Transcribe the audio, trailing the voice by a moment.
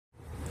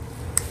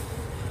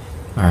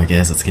Alright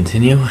guys, let's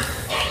continue. So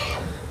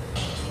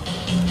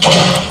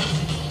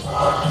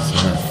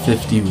I'm at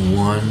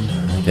 51. I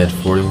think I had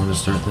 41 to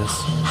start this.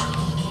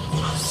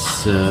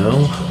 So,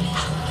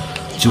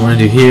 what you want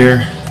to do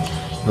here,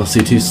 you'll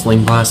see two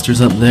Sling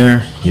Blasters up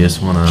there. You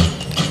just want to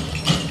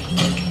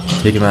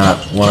take them out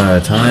one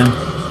at a time.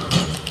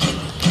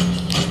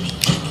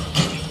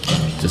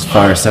 Just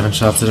fire 7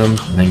 shots at them,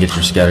 and then get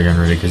your scattergun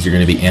ready because you're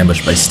going to be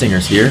ambushed by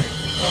Stingers here.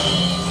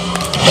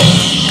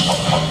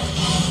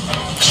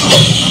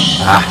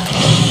 Ah.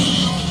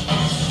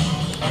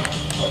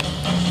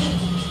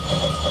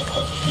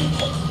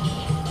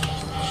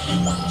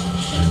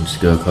 And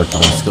just go collect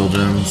all the skill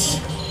gems.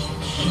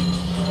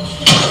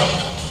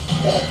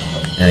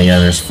 And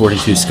again, there's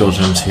 42 skill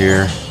gems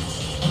here.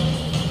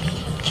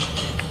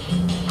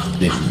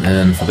 And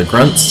then for the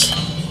grunts,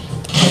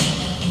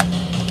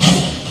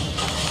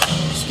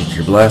 just get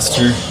your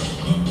blaster.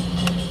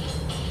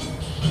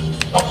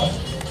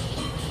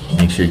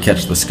 Make sure you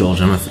catch the skill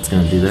gem if it's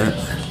going to do that.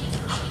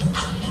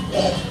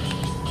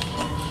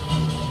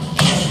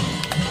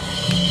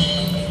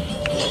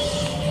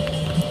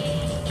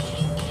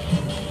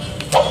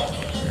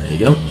 There you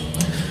go.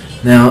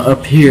 Now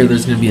up here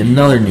there's going to be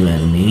another new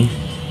enemy.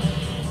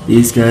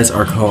 These guys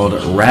are called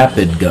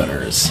Rapid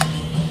Gunners.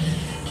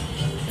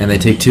 And they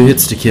take 2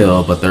 hits to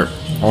kill, but they're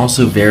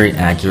also very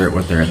accurate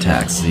with their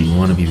attacks, so you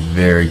want to be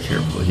very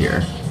careful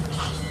here.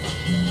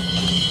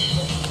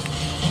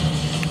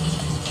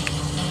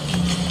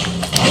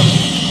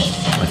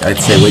 Like I'd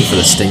say wait for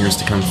the Stingers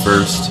to come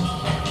first.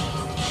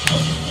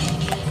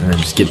 And then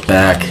just get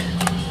back,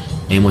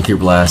 aim with your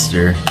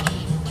blaster.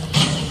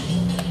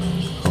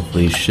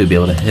 Hopefully you should be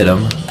able to hit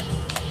them.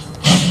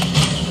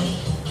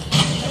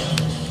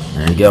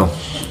 There you go.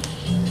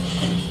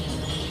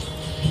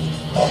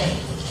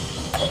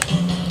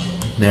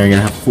 Now you're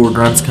going to have 4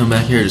 grunts come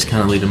back here, just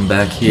kind of lead them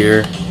back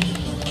here.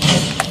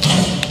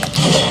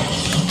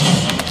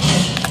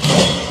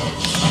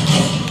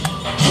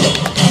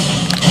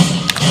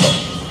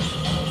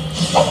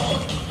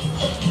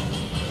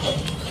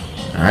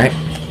 Alright.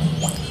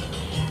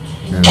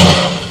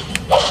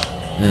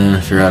 And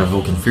if you're out of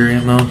Vulcan Fury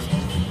ammo,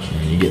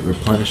 you get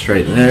replenished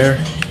right there.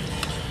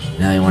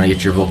 Now you want to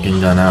get your Vulcan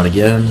gun out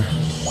again.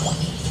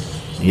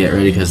 You get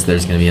ready because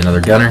there's going to be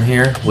another gunner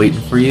here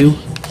waiting for you.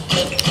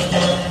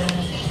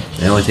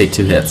 They only take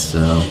 2 hits, so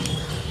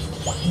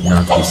you don't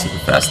have to be super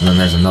fast. And then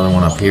there's another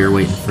one up here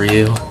waiting for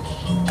you.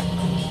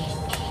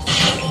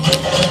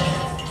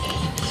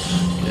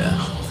 Yeah.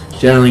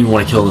 Generally you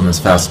want to kill them as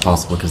fast as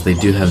possible because they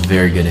do have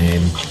very good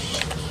aim.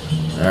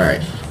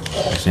 Alright.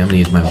 Actually I'm going to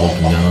use my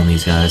Vulcan gun on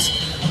these guys.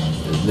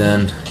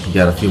 Then you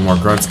got a few more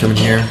grunts coming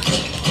here.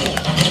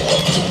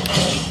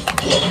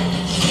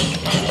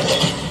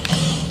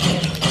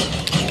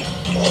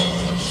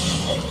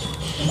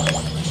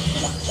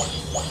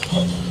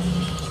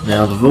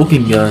 Now the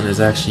Vulcan gun is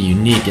actually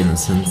unique in the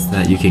sense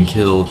that you can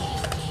kill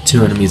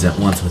 2 enemies at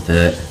once with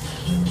it.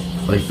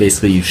 Like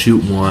basically you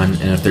shoot one,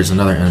 and if there's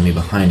another enemy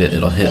behind it,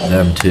 it'll hit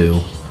them too.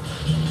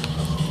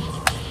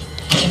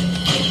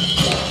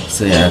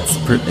 So yeah,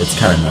 it's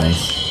kind of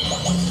nice.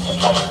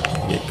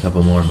 Get a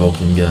couple more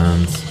Vulcan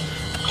guns.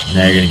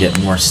 Now you're gonna get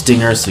more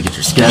Stingers, so get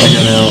your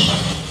scattergun out.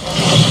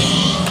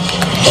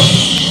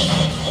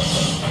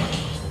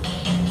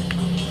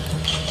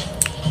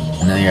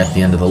 And now you're at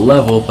the end of the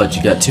level, but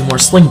you got 2 more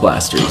Sling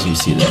Blasters you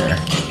see there.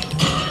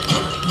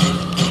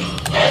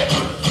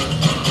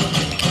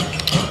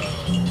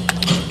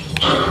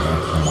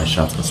 Oh, my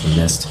shots must have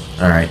missed.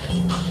 Alright.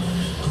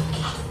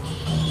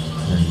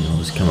 And you'll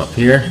just come up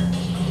here.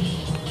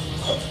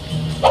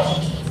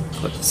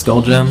 Click the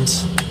skull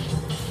gems.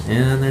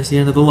 And there's the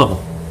end of the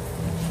level.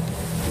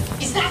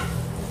 Is that?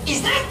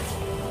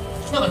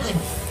 No, but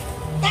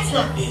that's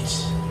not.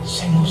 It's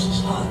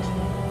Singles' hunt.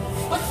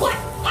 What?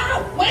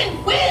 How?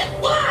 When? Where?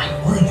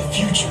 Why? We're in the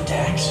future,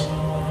 Dax.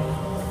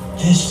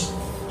 This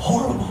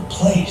horrible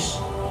place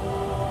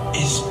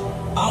is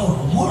our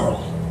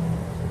world.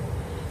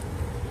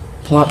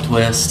 Plot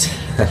twist.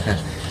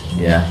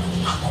 Yeah.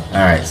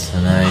 Alright, so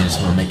now you just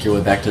want to make your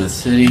way back to the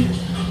city.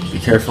 Be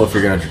careful if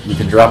you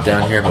can drop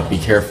down here, but be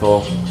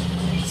careful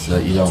so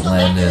that you don't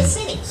land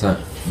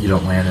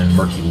in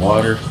murky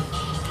water.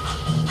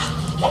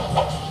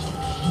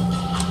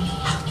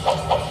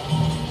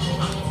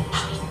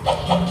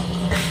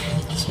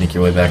 Just make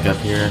your way back up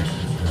here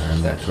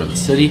and back toward the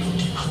city.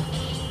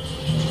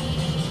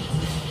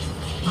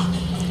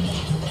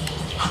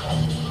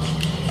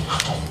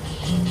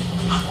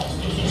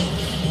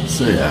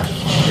 So yeah,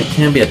 it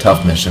can be a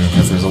tough mission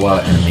because there's a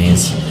lot of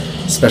enemies,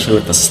 especially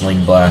with the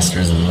Sling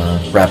Blasters and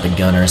the Rapid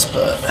Gunners,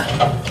 but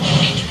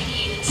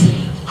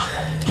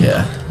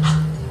yeah,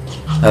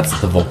 that's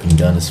what the Vulcan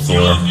gun is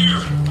for.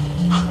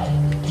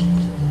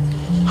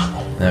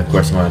 And of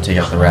course you want to take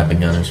out the Rapid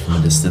Gunners from a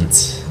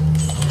distance.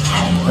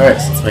 Alright,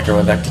 so let's make our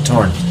way back to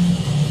Torn.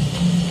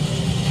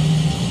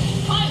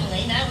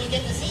 Finally, now we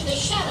get to see the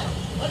shadow.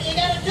 What do you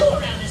gotta do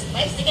around this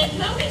place to get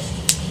noticed?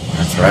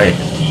 That's right.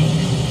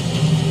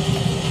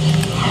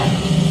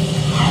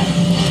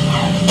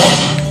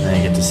 Now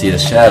you get to see the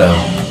shadow.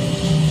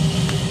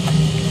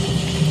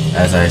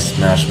 as I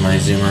smash my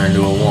zoomer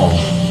into a wall.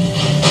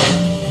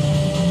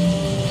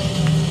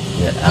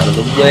 Get out of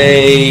the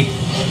way!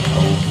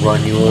 I'll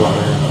run you over.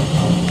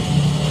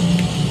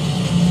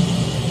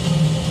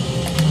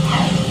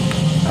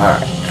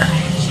 Alright.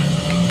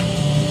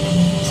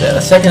 So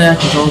the second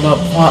act is all about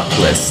plot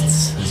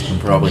twists, as you can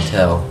probably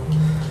tell.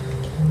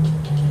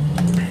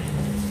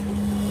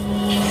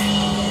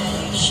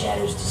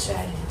 Shadows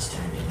decided it's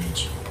time to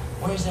meet you.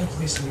 Why is that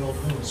place in the old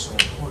ruins so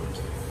important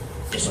to you?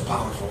 There's a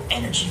powerful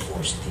energy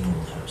force at the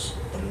old house.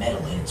 The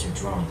metalheads are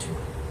drawn to it.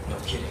 No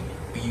kidding.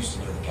 We used to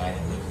know the guy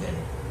that lived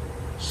there.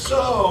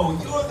 So,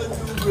 you're the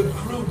new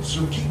recruits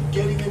who keep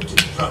getting into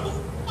trouble.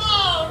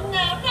 Oh,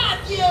 no,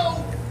 not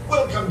you!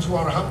 Welcome to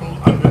our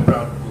humble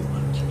underground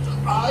movement.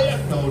 I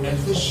am known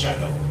as the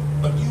Shadow,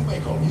 but you may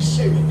call me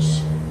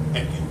Samus.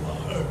 And you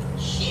are?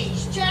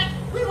 Jeez, Jack,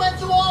 we went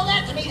through all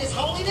that to meet His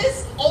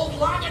Holiness? Old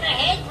lock in the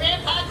head,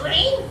 Grandpa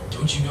Green?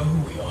 Don't you know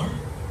who we are?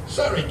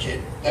 Sorry,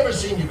 kid. Never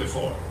seen you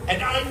before.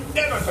 And I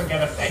never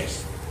forget a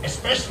face,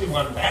 especially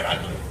one that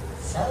ugly.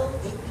 So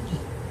it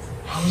begins.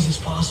 How is this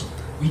possible?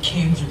 We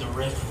came through the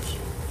rift with you.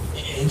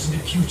 Into the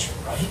future,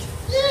 right?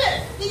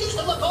 Yeah, you used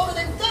to look older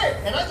than dirt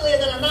and uglier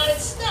than a knotted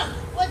stump.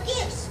 What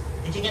gives?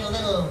 Did you get a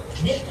little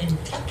nip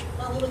and tuck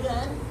while we were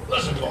gone?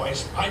 Listen,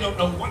 boys, I don't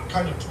know what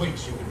kind of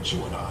twigs you've been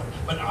chewing on,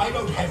 but I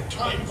don't have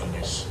time for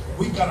this.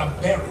 We've got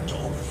a baron to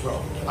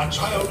overthrow, a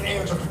child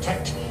heir to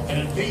protect, an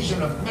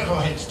invasion of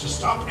metalheads to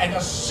stop, and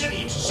a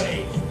city to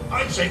save.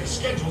 I'd say the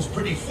schedule's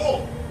pretty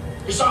full.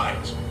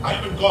 Besides, I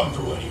haven't gone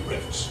through any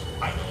rifts.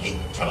 I hate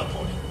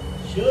teleporting.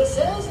 Sure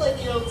sounds like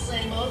the old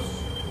Samos.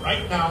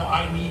 Right now,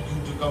 I need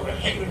you to go to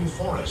Haven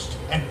Forest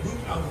and root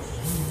out a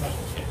few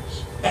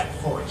metalheads. That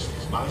forest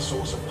is my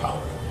source of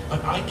power,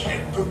 but I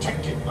can't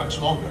protect it much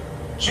longer.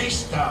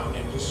 Chase down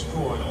and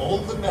destroy all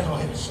the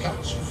metalhead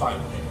scouts you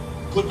find there.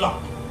 Good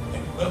luck,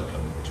 and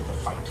welcome to the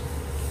fight.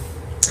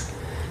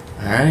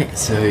 Alright,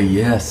 so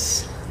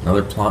yes,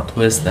 another plot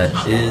twist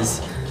that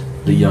is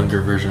the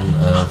younger version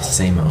of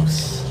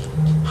Samos,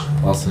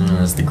 also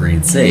known as the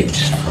Green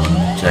Sage from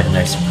Jack and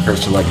Daxter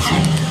Precursor Legacy.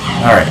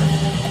 Alright,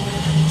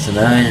 so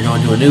now you're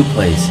going to a new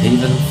place,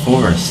 Haven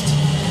Forest.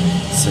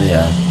 So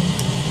yeah,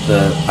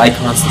 the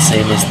icon's the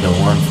same as the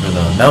one for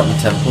the Mountain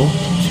Temple,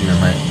 which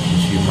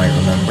you might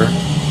remember.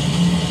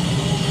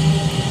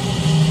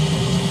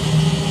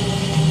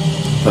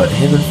 But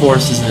Haven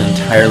Forest is an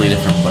entirely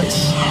different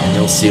place, and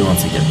you'll see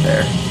once you get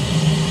there.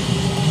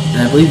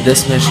 And I believe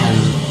this mission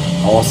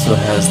also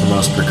has the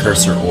most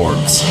precursor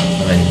orbs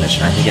of any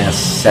mission. I think it has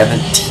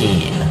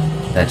 17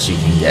 that you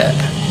can get.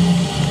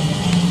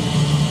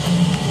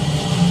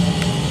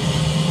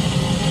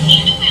 The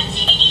underground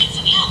city needs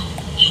some help.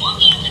 You won't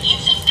be able to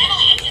catch those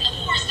metalheads in the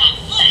forest on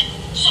foot,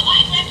 so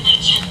I've left my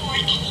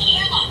jetboard in the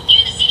airlock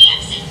near the city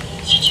exit.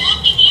 Since you're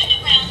helping the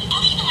underground,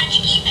 I'll even let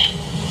you keep it.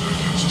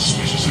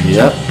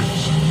 Yep,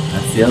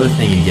 that's the other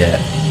thing you get.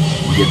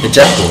 You get the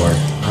jetboard.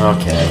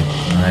 Okay,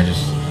 I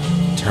just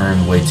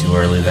turned way too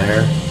early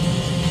there.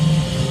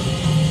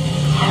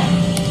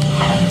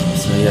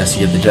 So yes,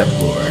 you get the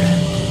jetboard.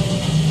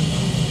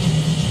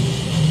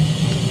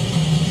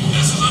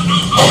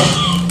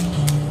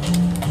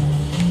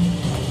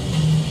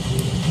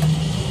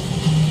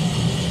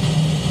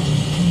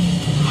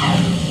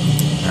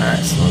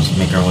 Alright, so let's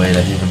make our way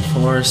to Haven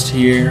Forest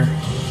here.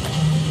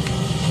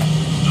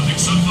 Nothing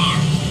so far.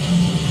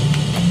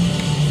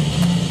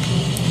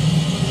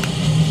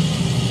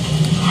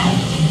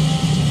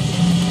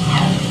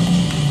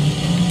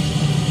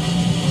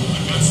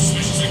 I've got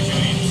suspicious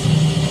activities.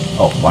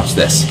 Oh, watch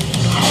this.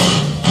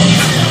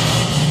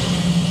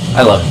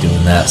 I love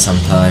doing that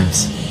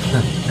sometimes.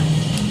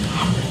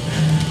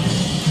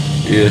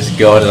 You just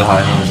go into the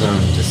high hunter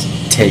zone and just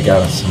take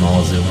out a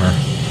small zoomer.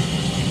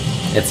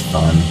 It's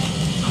fun.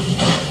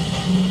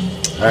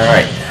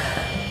 Alright.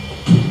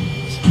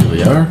 So here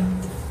we are.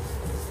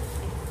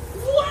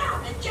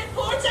 Wow, the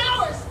jetboard's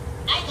ours!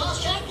 I call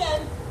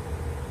shotgun.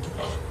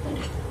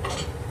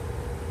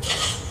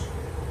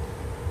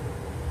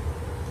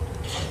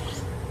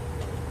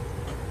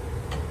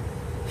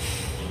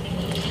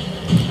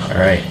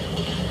 Alright.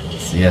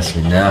 So yes,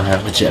 we now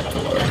have the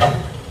jetboard.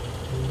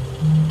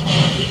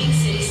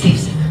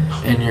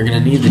 And you're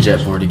going to need the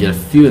jetboard to get a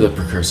few of the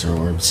precursor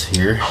orbs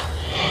here.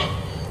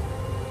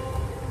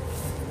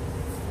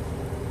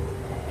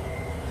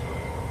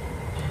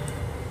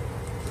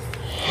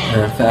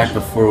 And in fact,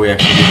 before we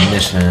actually do the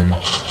mission,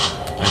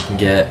 I can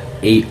get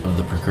 8 of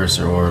the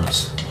precursor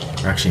orbs,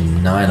 or actually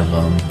 9 of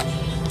them,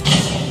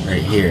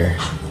 right here.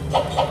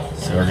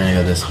 So we're gonna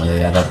go this way.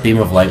 Yeah, that beam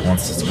of light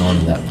wants us to go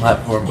onto that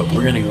platform, but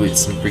we're gonna go get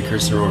some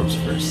precursor orbs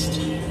first.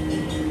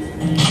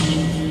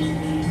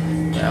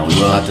 Now we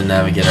will have to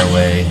navigate our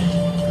way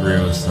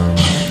through some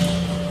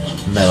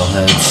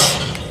metalheads.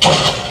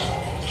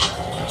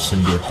 That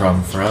shouldn't be a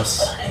problem for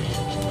us.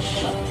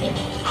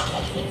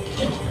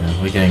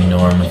 We can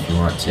ignore them if you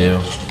want to.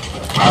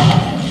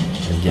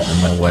 And get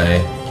in my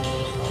way.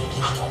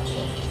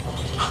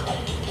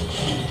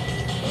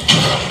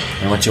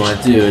 And what you want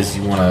to do is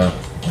you want to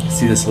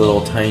see this little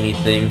tiny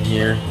thing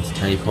here? This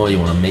tiny pole, you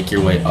want to make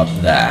your way up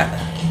that.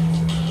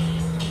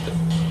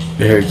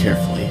 Very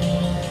carefully.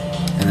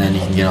 And then you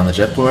can get on the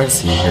jet board.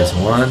 See, here's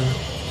 1,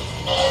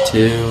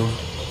 2,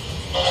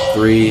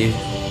 3.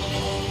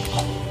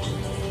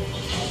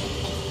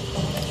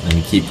 And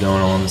you keep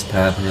going along this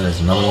path here.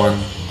 There's another one.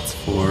 It's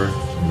 4.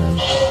 And then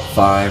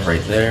 5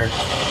 right there.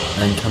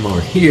 And then come over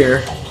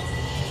here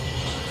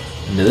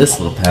into this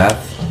little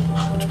path,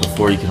 which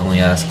before you can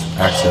only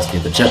access via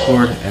the jet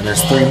board. And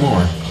there's 3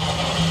 more.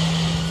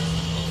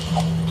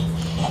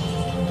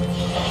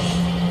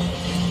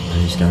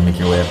 And you just gotta make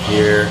your way up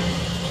here.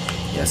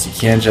 Yes, you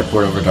can jet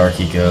board over Dark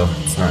Eco.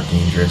 It's not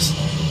dangerous.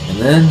 And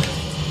then,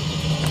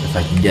 if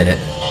I can get it,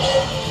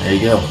 there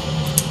you go.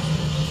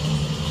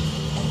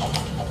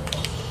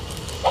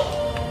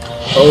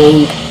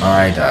 Oh,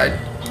 I died.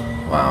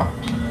 Wow.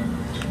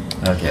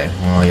 Okay,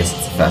 well, I guess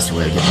it's a faster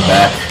way of getting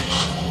back.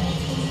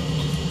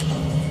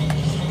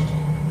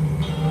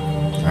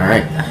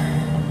 Alright.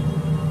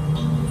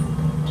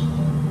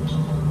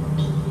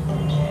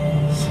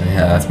 So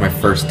yeah, that's my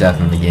first death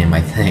in the game,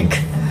 I think.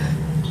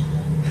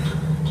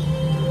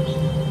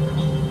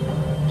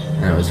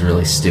 And it was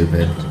really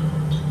stupid.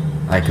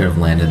 I could have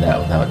landed that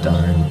without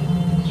dying.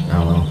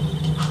 Oh well.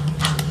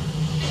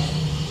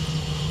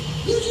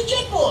 Use your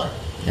jet board.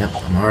 Yep,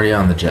 I'm already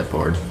on the jet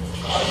board.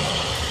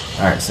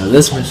 Alright, so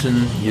this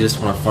mission, you just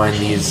want to find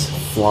these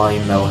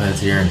flying metalheads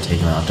here and take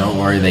them out. Don't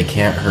worry, they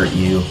can't hurt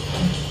you.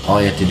 All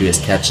you have to do is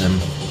catch them,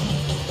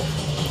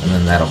 and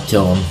then that'll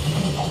kill them.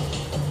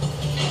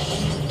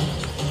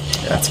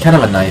 Yeah, it's kind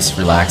of a nice,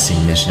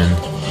 relaxing mission.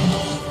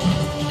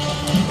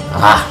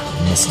 Ah,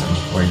 I missed him.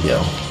 Where'd he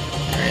go?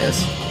 There he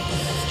is.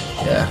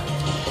 Yeah,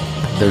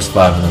 there's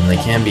 5 of them. They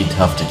can be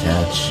tough to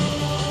catch.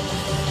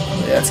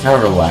 But yeah, it's kind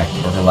of a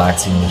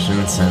relaxing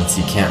mission since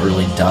you can't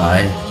really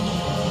die.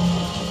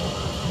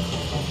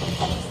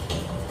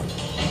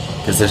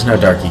 Because there's no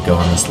Dark Eco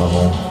on this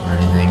level or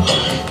anything.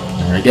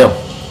 There we go.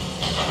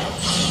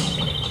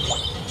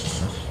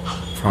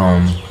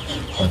 Problem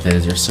with it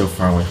is you're so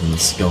far away from the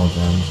skull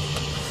gem.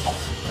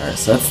 Alright,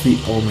 so that's the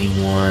only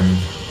one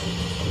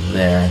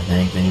there, I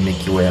think. Then you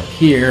make your way up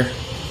here,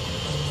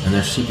 and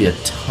there should be a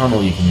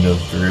tunnel you can go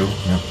through.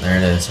 Yep, there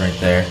it is, right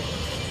there.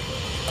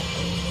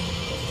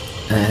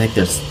 And I think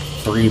there's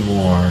 3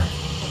 more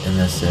in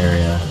this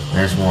area.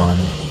 There's 1.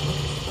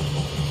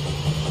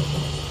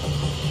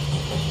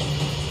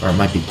 Or it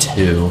might be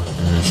 2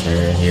 in this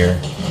area here.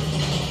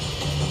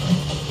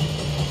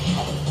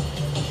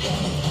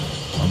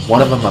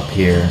 One of them up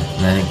here,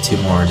 and I think 2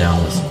 more down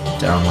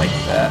like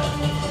that.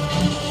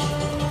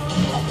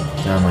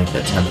 Down like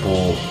the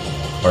temple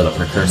or the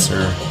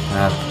precursor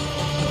path.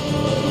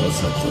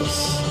 Let's let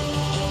this.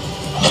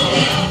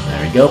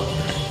 There we go.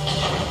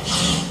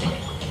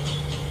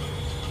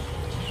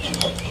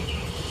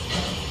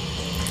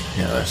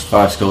 Yeah, there's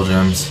 5 skull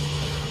gems,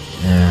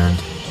 and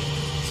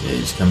so you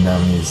just come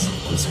down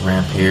this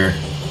ramp here,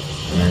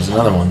 and there's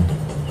another one.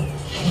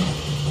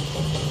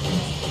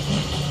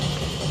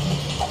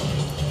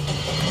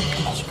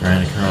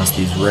 Grind across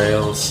these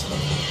rails,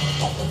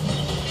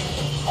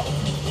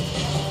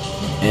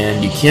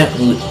 and you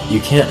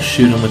can't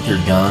shoot them with your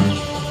gun.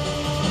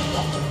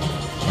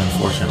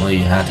 Unfortunately,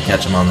 you have to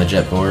catch them on the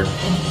jet board.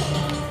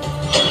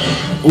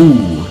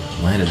 Ooh,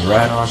 landed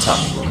right on top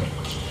of them.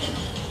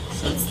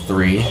 So that's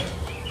 3.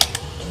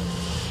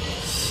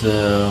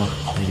 So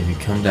I think if you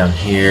come down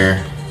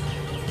here,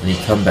 and you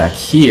come back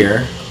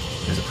here,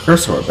 there's a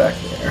cursor back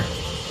there.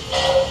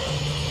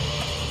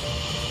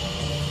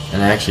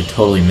 And I actually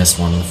totally missed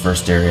one in the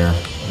first area.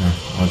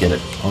 I'll get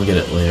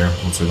it later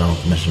once we're done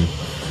with the mission.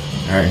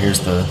 Alright, here's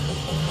the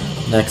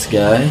next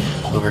guy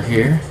over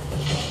here.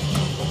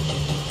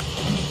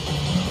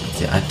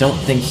 See, I don't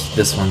think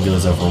this one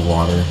goes over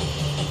water,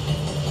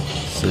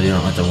 so you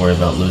don't have to worry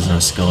about losing a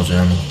skull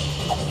gem.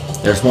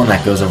 There's one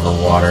that goes over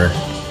water,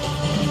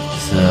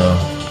 so,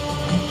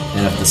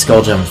 and if the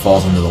skull gem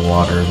falls into the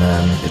water,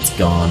 then it's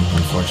gone,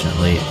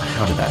 unfortunately.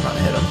 How did that not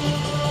hit him?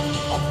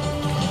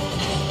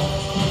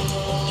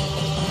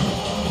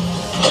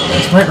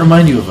 This might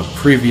remind you of a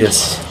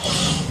previous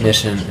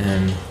mission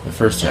in the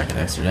first Jacket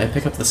Extra. Did I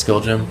pick up the skull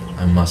gem?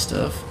 I must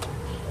have.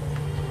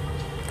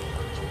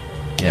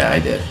 Yeah, I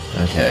did.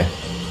 Okay.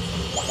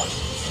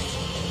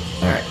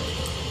 Alright.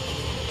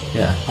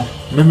 Yeah.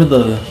 Remember in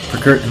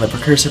the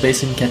Precursor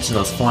Basin catching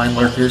those flying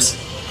lurkers?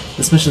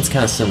 This mission's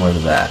kind of similar to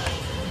that.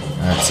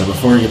 Alright, so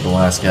before we get the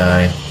last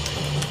guy,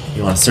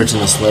 you want to search in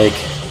this lake.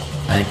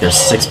 I think there's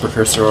 6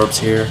 Precursor orbs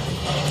here.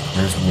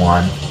 There's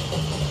 1.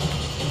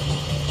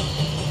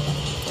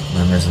 And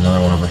then there's another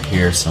one over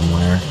here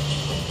somewhere.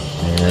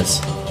 There it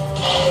is. Yeah,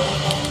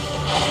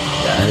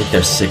 I think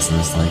there's 6 in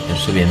this lake. There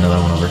should be another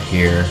one over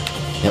here.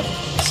 Yep,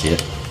 I see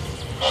it.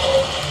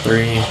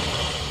 3.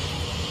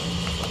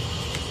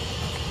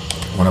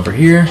 One over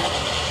here.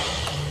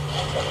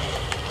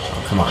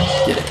 Oh, come on,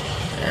 get it.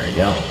 There we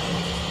go.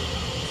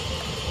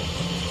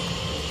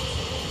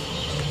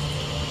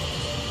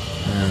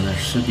 And there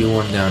should be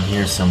one down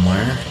here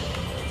somewhere.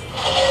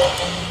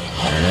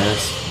 There it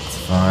is. Let's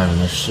 5,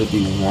 and there should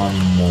be one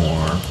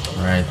more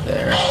right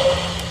there.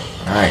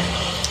 Alright.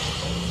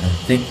 I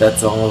think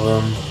that's all of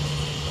them,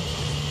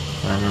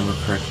 if I remember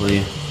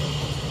correctly.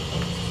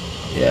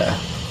 Yeah,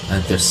 I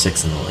think there's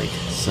 6 in the lake.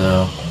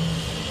 So,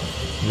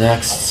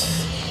 next,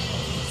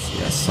 let's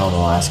see, I saw the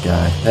last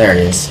guy. There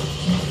he is.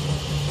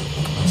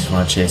 I just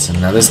want to chase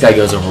him. Now this guy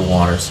goes over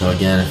water, so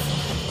again, if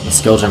the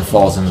skill gem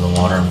falls into the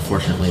water,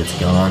 unfortunately it's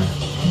gone.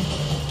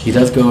 He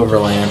does go over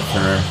land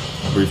for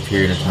a brief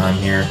period of time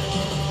here,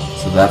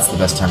 so that's the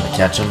best time to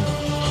catch him.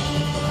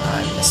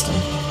 I missed him.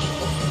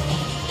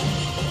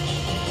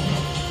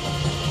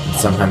 And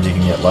sometimes you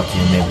can get lucky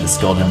and maybe the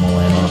skill gem will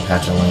land on a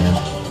patch of land.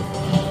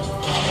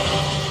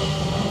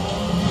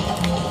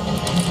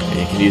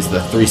 You can use the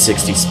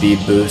 360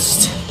 speed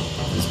boost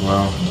as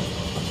well.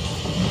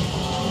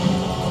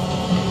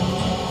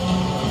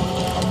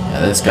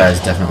 Yeah, this guy is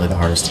definitely the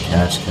hardest to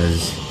catch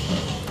because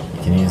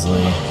you can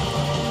easily...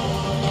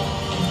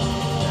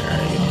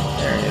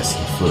 There he is.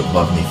 He flew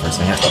above me for a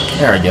second.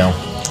 There we go.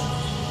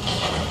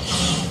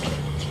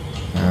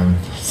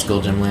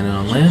 Skill gem landed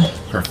on land.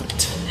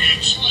 Perfect.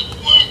 Excellent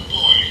work,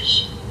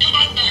 boys. Come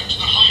on back to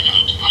the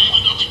hideout. I have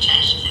another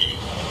task for you.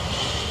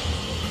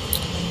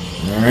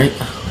 Alright,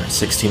 we're at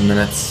 16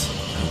 minutes.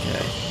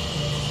 Okay.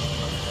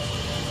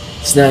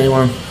 So now you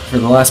want, for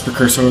the last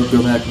precursor,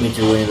 go back, make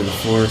your way into the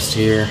forest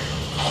here.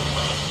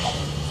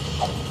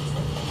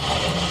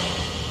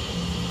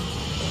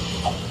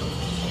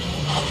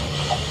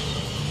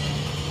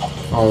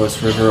 Follow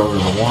this river over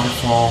to the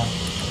waterfall.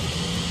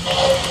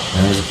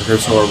 And there's a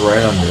precursor orb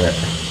right under it.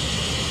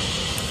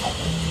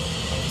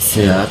 So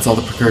yeah, that's all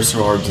the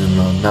precursor orbs in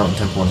the Mountain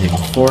Temple and Hidden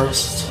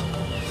Forest.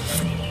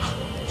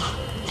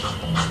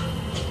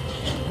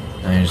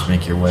 Now you just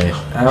make your way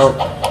out.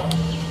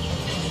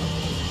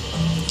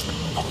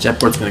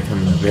 Jetboard's going to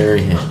come in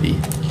very handy.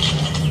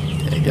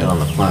 Okay, get on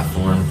the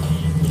platform.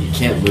 You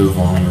can't move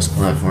on this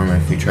platform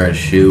if you try to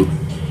shoot.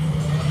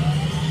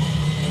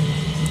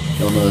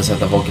 You'll notice that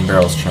the Vulcan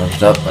barrel is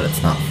charged up, but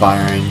it's not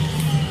firing.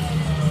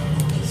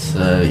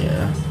 So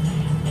yeah.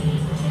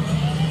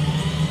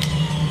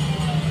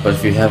 But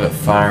if you have it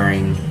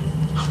firing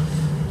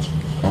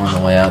on the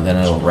way out, then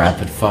it'll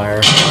rapid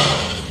fire.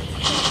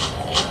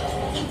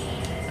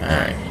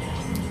 Alright.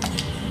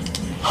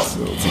 So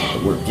we'll take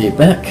the work gate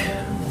back.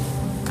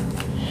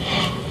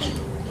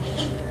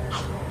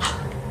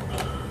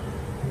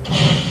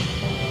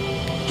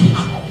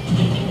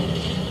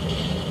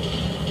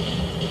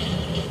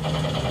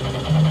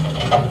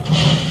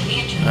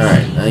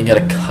 Alright, now you got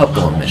a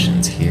couple of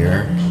missions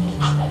here.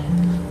 I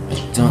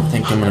don't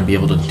think I'm going to be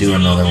able to do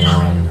another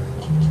one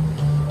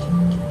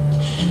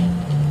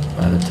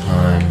by the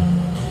time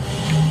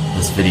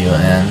this video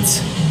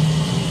ends.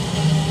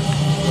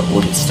 But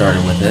we'll get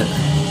started with it.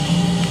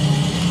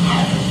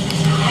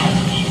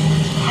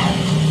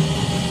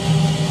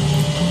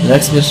 The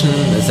next mission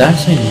is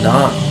actually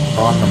not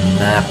on the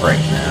map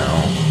right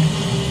now.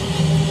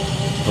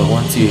 But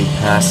once you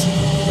pass,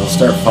 you'll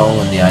start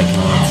following the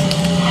icons.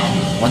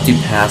 Once you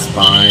pass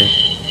by,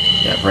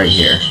 yeah, right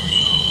here.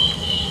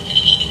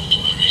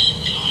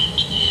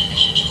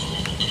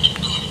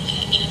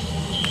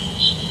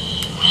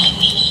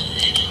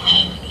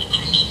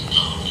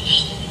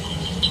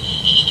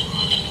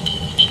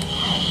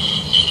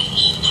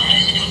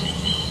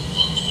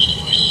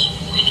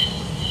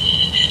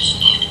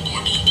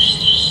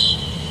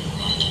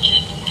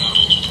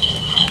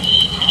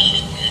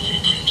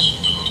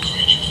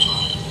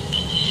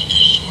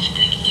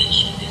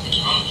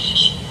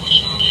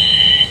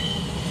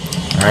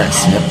 Alright,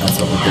 so yep, that's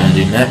what we're going to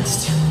do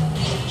next.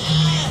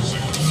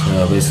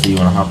 So basically you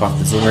want to hop off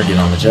the zoomer, get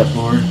on the jet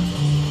board.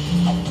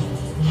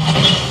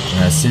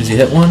 And as soon as you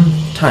hit one,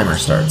 timer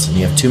starts. And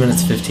you have 2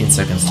 minutes 15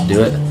 seconds to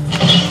do it.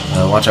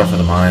 Watch out for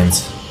the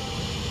mines.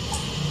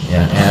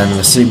 Yeah, and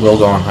the city will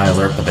go on high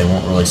alert, but they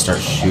won't really start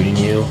shooting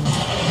you.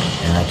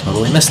 And I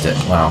totally missed it.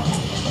 Wow.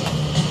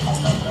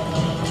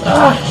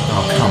 Ah!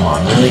 Oh, come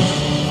on, really?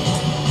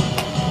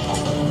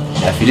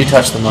 Yeah, if you do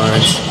touch the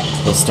mines,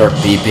 they'll start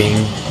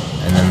beeping.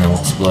 And then they'll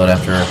explode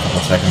after a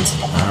couple seconds.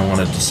 I don't want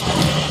it to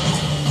speed.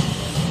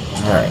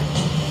 Alright.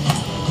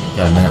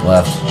 Got a minute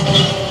left.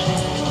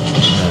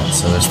 Alright,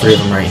 so there's 3 of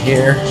them right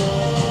here.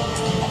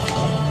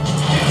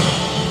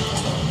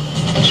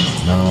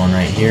 Another one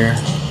right here.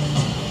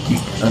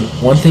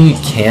 One thing you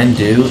can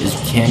do is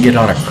you can get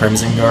on a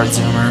Krimzon Guard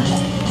zoomer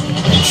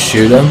and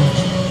shoot them.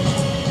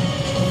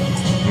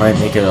 Might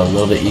make it a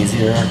little bit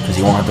easier because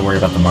you won't have to worry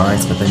about the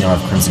mines, but then you'll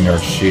have Krimzon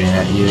Guards shooting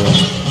at you.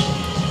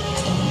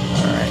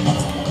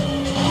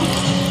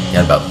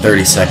 Got about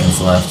 30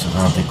 seconds left. I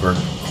don't think we're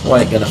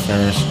quite gonna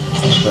finish,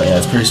 but yeah,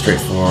 it's pretty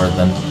straightforward.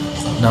 The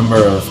number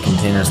of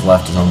containers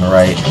left is on the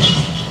right.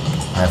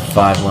 I have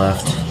 5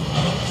 left.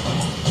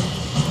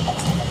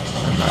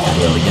 I'm not gonna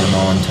be able to get them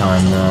all in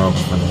time though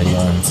before the video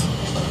ends.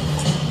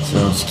 So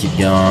I'll just keep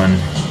going.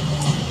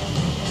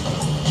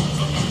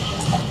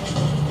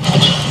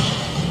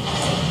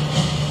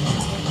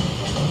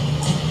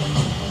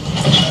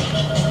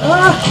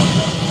 Ah!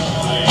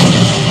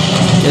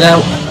 Get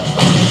out!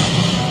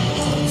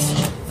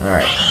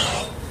 Alright.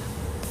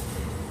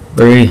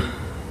 3,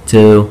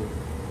 2,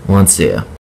 1, see ya.